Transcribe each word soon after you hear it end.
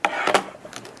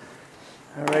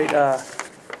All right,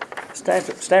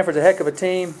 Stanford's a heck of a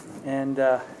team, and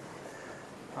they're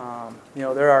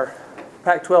our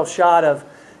Pac-12 shot of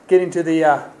getting to the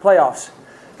playoffs,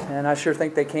 and I sure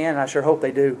think they can, and I sure hope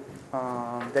they do.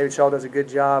 David Shaw does a good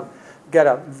job. Got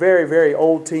a very, very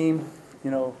old team.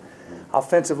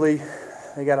 Offensively,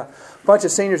 they got a bunch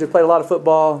of seniors who played a lot of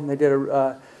football, and they did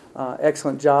an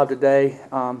excellent job today.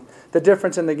 The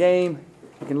difference in the game,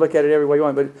 you can look at it every way you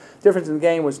want, but the difference in the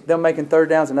game was them making third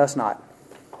downs and us not.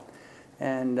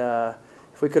 And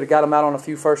if we could have got them out on a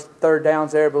few first third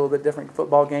downs there, but a little bit different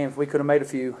football game. If we could have made a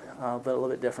few, but a little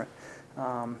bit different.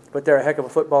 But they're a heck of a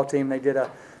football team. They did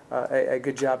a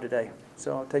good job today.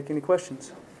 So I'll take any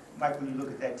questions. Mike, when you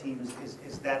look at that team,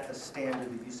 is that the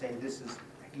standard that you say this is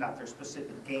not their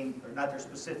specific game or not their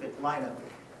specific lineup?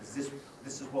 This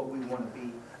is what we want to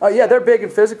be? Yeah, they're big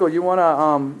and physical. You want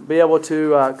to be able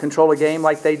to control a game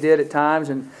like they did at times,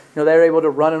 and they're able to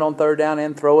run it on third down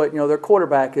and throw it. Their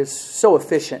quarterback is so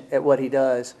efficient at what he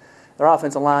does. Their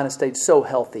offensive line has stayed so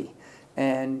healthy,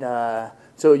 and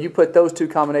so you put those two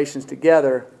combinations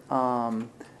together, and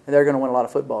they're going to win a lot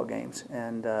of football games,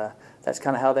 and that's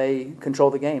kind of how they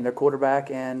control the game. Their quarterback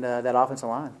and that offensive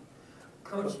line.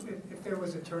 Coach, if there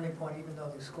was a turning point, even though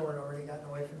the score had already gotten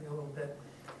away from you a little bit,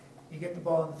 you get the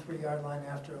ball on the 3-yard line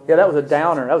after. Yeah, that was a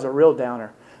downer. That was a real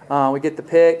downer. We get the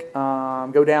pick,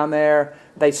 go down there.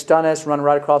 They stun us, run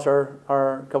right across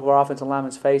our couple of our offensive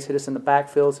linemen's face, hit us in the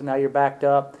backfield. So now you're backed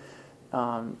up.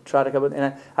 Try to come.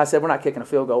 And I said, we're not kicking a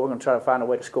field goal. We're going to try to find a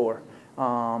way to score.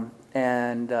 And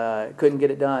couldn't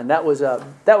get it done. That was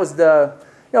the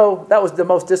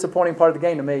most disappointing part of the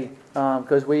game to me,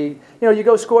 because you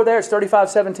go score there. It's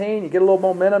 35-17. You get a little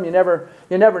momentum. You never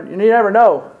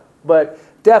know. But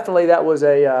definitely that was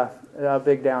a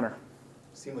big downer.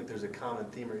 Seemed like there's a common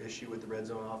theme or issue with the red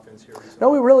zone offense here recently. No,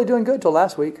 we were really doing good till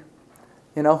last week.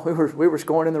 We were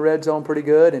scoring in the red zone pretty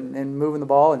good and moving the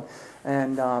ball,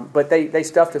 but they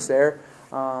stuffed us there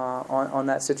on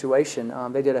that situation.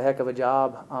 They did a heck of a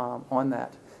job on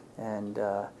that, and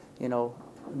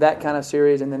that kind of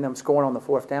series, and then them scoring on the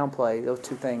fourth down play. Those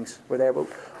two things were there, but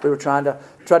we were trying to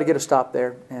get a stop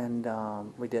there, and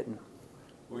we didn't.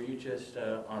 Were you just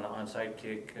on an onside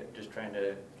kick, just trying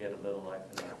to get a little life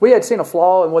in that? We had seen a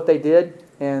flaw in what they did,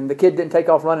 and the kid didn't take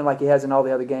off running like he has in all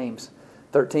the other games.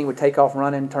 13 would take off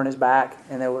running, turn his back,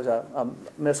 and there was a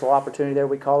missile opportunity there,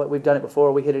 we call it. We've done it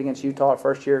before. We hit it against Utah our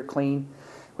first year clean.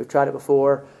 We've tried it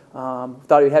before.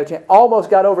 Thought he'd have a chance. Almost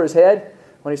got over his head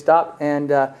when he stopped,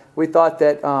 and we thought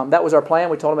that that was our plan.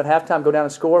 We told him at halftime, go down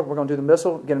and score. We're going to do the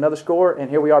missile, get another score, and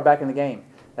here we are back in the game.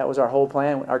 That was our whole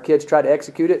plan. Our kids tried to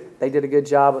execute it. They did a good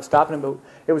job of stopping him, but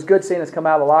it was good seeing us come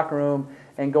out of the locker room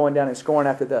and going down and scoring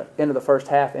after the end of the first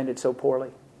half ended so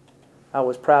poorly. I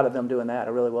was proud of them doing that. I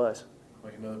really was.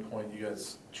 Like another point, you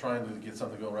guys trying to get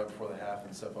something going right before the half,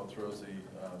 and Sefo throws the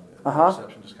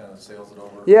interception, just kind of sails it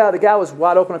over. Yeah, the guy was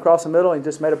wide open across the middle, and he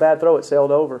just made a bad throw. It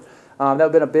sailed over. That would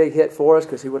have been a big hit for us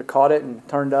because he would have caught it and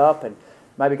turned up and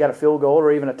maybe got a field goal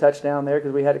or even a touchdown there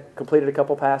because we had completed a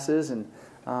couple passes. And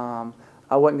I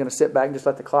wasn't going to sit back and just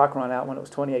let the clock run out when it was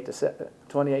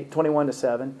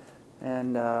 21-7,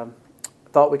 and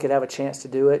thought we could have a chance to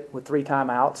do it with 3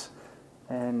 timeouts.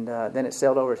 And then it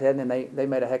sailed over his head, and then they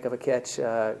made a heck of a catch.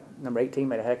 Number 18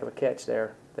 made a heck of a catch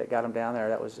there that got him down there.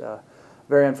 That was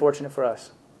very unfortunate for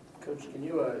us. Coach, can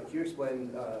you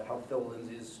explain how Phil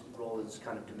Lindsay's role is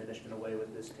kind of diminished in a way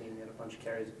with this team? He had a bunch of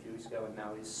carries a few weeks ago, and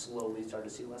now he's slowly starting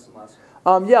to see less and less.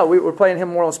 Yeah, we were playing him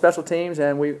more on special teams,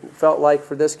 and we felt like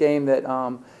for this game that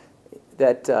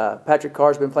Patrick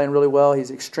Carr's been playing really well.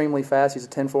 He's extremely fast. He's a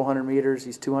 10-400 meters.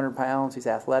 He's 200 pounds. He's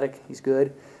athletic. He's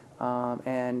good.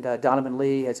 And Donovan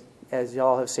Lee, as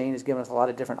y'all have seen, has given us a lot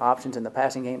of different options in the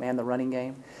passing game and the running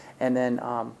game. And then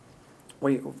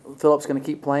Phillip's going to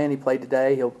keep playing. He played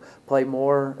today. He'll play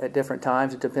more at different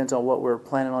times. It depends on what we're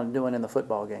planning on doing in the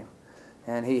football game.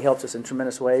 And he helps us in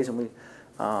tremendous ways. And we,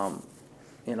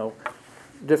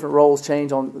 different roles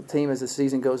change on the team as the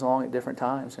season goes along at different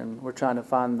times. And we're trying to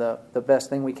find the best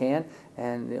thing we can.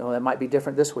 And that might be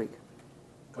different this week.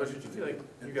 Coach, did you feel like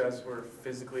you guys were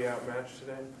physically outmatched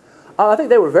today? I think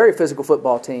they were a very physical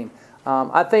football team.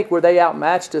 I think where they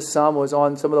outmatched us some was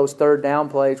on some of those third down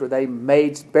plays where they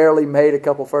barely made a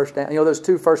couple first down. Those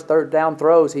 2 third down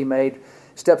throws he made,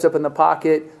 steps up in the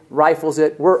pocket, rifles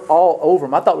it. We're all over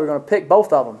them. I thought we were going to pick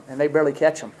both of them, and they barely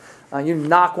catch them. You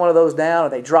knock one of those down or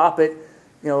they drop it,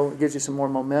 it gives you some more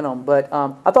momentum. But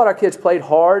I thought our kids played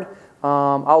hard.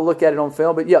 I'll look at it on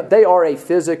film. But, yeah, they are a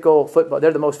physical football.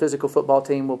 They're the most physical football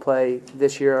team we'll play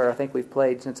this year, or I think we've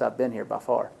played since I've been here by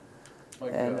far.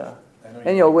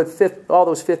 With all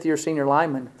those fifth-year senior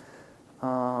linemen,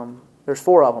 there's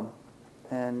 4 of them,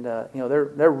 and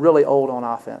they're really old on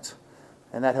offense,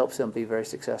 and that helps them be very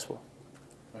successful.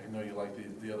 I know you like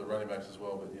the other running backs as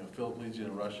well, but Philip leads you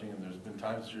in rushing, and there's been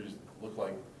times that you look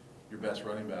like your best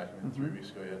running back. I mean, 3 weeks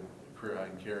ago you had a career high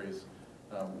in carries.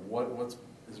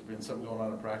 Has there been something going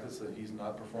on in practice that he's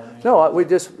not performing? No, we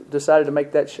just decided to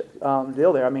make that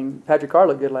deal there. I mean, Patrick Carr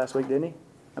looked good last week, didn't he?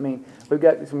 I mean, we've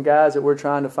got some guys that we're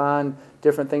trying to find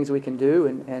different things we can do,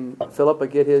 and Philip will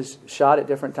get his shot at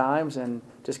different times and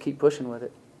just keep pushing with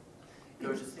it.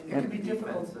 It can be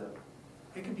difficult.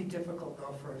 It can be difficult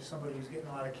though for somebody who's getting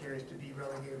a lot of carries to be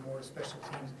relegated more to special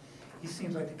teams. He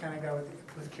seems like the kind of guy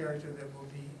with character that will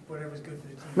be whatever's good for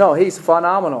the team. No, he's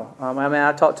phenomenal.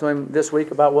 I talked to him this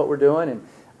week about what we're doing,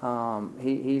 and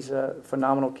he's a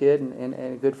phenomenal kid and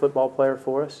a good football player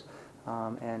for us.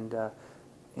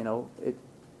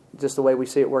 Just the way we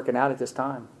see it working out at this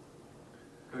time.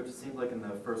 Coach, it seemed like in the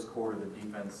first quarter the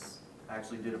defense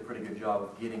actually did a pretty good job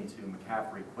of getting to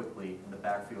McCaffrey quickly in the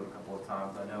backfield a couple of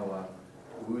times. I know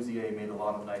Awuzie made a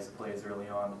lot of nice plays early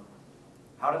on.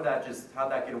 How'd that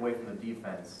get away from the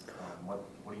defense? What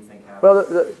do you think happened? Well,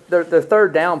 the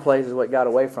third down plays is what got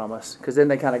away from us, because then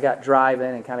they kind of got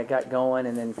driving and kind of got going,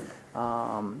 and then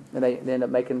they ended up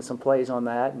making some plays on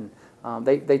that, and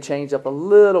they changed up a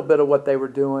little bit of what they were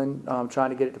doing, trying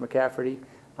to get it to McCaffrey,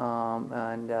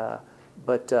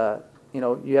 but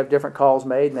you have different calls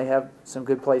made, and they have some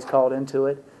good plays called into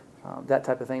it, that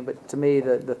type of thing. But to me,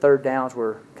 the third downs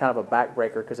were kind of a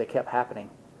backbreaker because they kept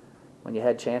happening when you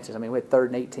had chances. I mean, we had 3rd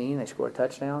and 18, they scored a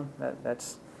touchdown.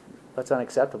 That's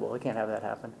unacceptable. We can't have that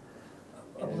happen.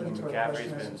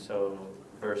 McCaffrey's been so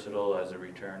versatile as a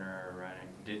returner or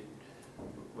running.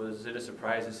 Was it a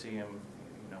surprise to see him,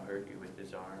 hurt you with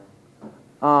his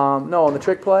arm? No, on the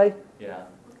trick play. Yeah.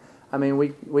 I mean,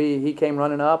 he came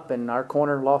running up, and our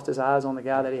corner lost his eyes on the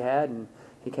guy that he had, and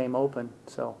he came open.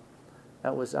 So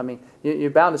that was, I mean, you're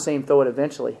bound to see him throw it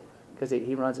eventually because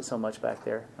he runs it so much back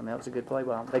there. I mean, that was a good play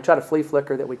by him. They tried a flea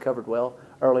flicker that we covered well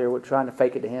earlier. We're trying to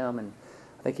fake it to him, and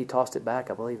I think he tossed it back.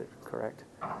 I believe it, correct.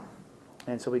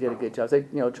 And so we did a good job. They,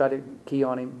 tried to key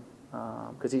on him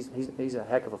because he's a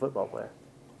heck of a football player.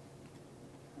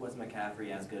 Was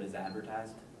McCaffrey as good as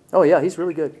advertised? Oh yeah, he's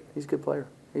really good. He's a good player.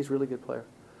 He's a really good player.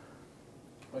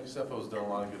 Mike Seffo's done a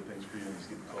lot of good things for you, and he's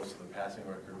getting close to the passing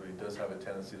record, but he does have a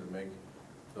tendency to make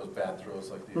those bad throws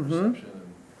like the interception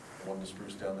and the one to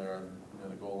Spruce down there on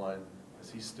the goal line.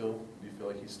 Do you feel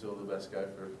like he's still the best guy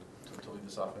to lead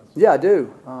this offense? Yeah, I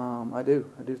do. I do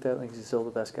think he's still the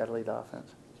best guy to lead the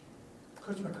offense.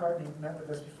 Coach McCartney met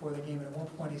with us before the game, and at one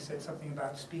point he said something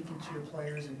about speaking to your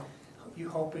players and you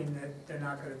hoping that they're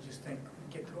not going to just think,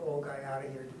 get the old guy out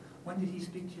of here. When did he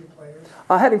speak to your players?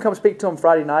 I had him come speak to him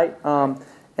Friday night,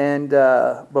 and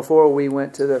before we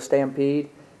went to the Stampede.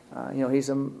 He's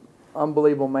an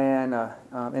unbelievable man.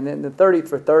 And then the 30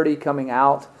 for 30 coming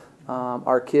out,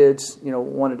 our kids,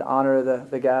 wanted to honor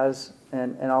the guys,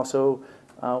 and also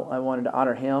I wanted to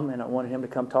honor him, and I wanted him to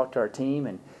come talk to our team.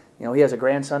 And he has a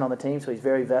grandson on the team, so he's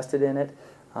very vested in it.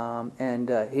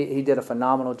 He did a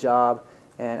phenomenal job.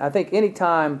 And I think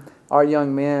anytime our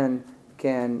young men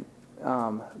can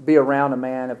be around a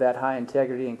man of that high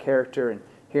integrity and character and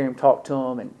hear him talk to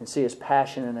him and see his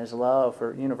passion and his love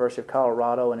for University of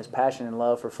Colorado and his passion and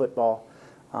love for football,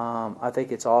 I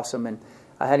think it's awesome. And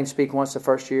I had him speak once the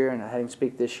first year, and I had him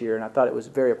speak this year, and I thought it was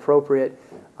very appropriate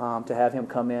to have him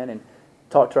come in and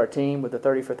talk to our team with the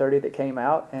 30 for 30 that came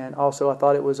out. And also I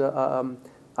thought it was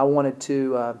I wanted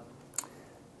to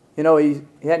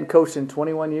he hadn't coached in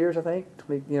 21 years, I think.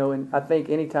 And I think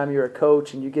anytime you're a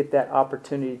coach and you get that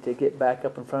opportunity to get back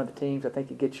up in front of the teams, I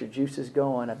think it gets your juices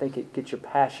going. I think it gets your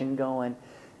passion going.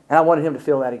 And I wanted him to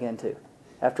feel that again, too.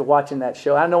 After watching that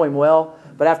show, I know him well,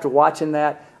 but after watching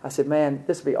that, I said, man,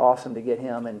 this would be awesome to get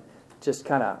him and just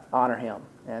kind of honor him.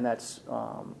 And that's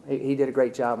he did a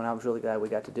great job, and I was really glad we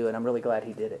got to do it. I'm really glad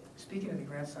he did it. Speaking of the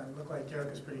grandson, it looked like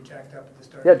Derek was pretty jacked up at the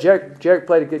start. Yeah, Derek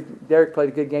played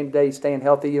a good game today. He's staying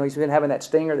healthy. He's been having that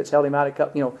stinger that's held him out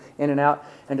in and out.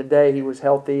 And today he was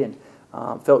healthy and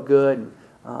felt good.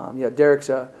 And Derek's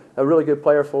a really good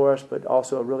player for us, but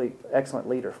also a really excellent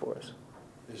leader for us.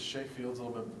 Is Shea Fields a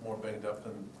little bit more banged up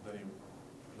than he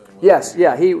was? Yes,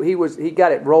 yeah, he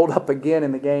got it rolled up again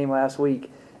in the game last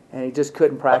week. And he just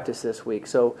couldn't practice this week.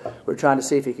 So we're trying to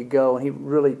see if he could go, and he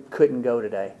really couldn't go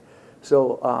today.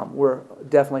 So we're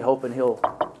definitely hoping he'll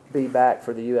be back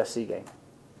for the USC game.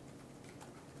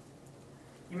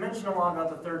 You mentioned a lot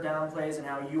about the third down plays and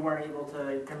how you weren't able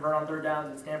to convert on third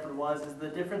downs and Stanford was. Is the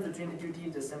difference between the two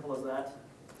teams as simple as that?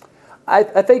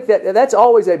 I think that's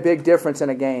always a big difference in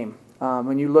a game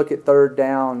when you look at third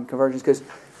down conversions, because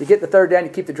you get the third down, you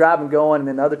keep the driving going, and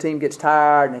then the other team gets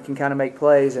tired, and they can kind of make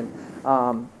plays. And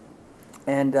Some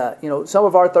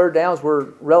of our third downs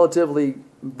were relatively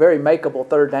very makeable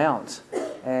third downs.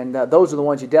 And those are the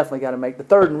ones you definitely got to make. The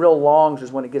third and real longs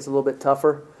is when it gets a little bit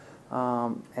tougher.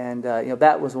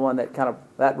 That was the one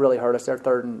that really hurt us. Our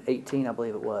 3rd and 18, I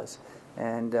believe it was.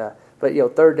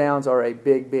 But third downs are a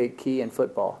big key in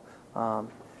football.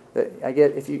 I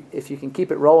get if you can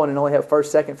keep it rolling and only have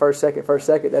first, second,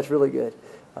 that's really good.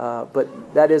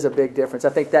 But that is a big difference. I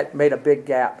think that made a big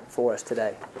gap for us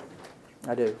today.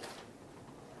 I do.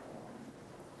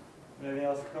 Anything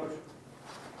else, Coach?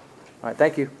 All right,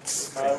 thank you.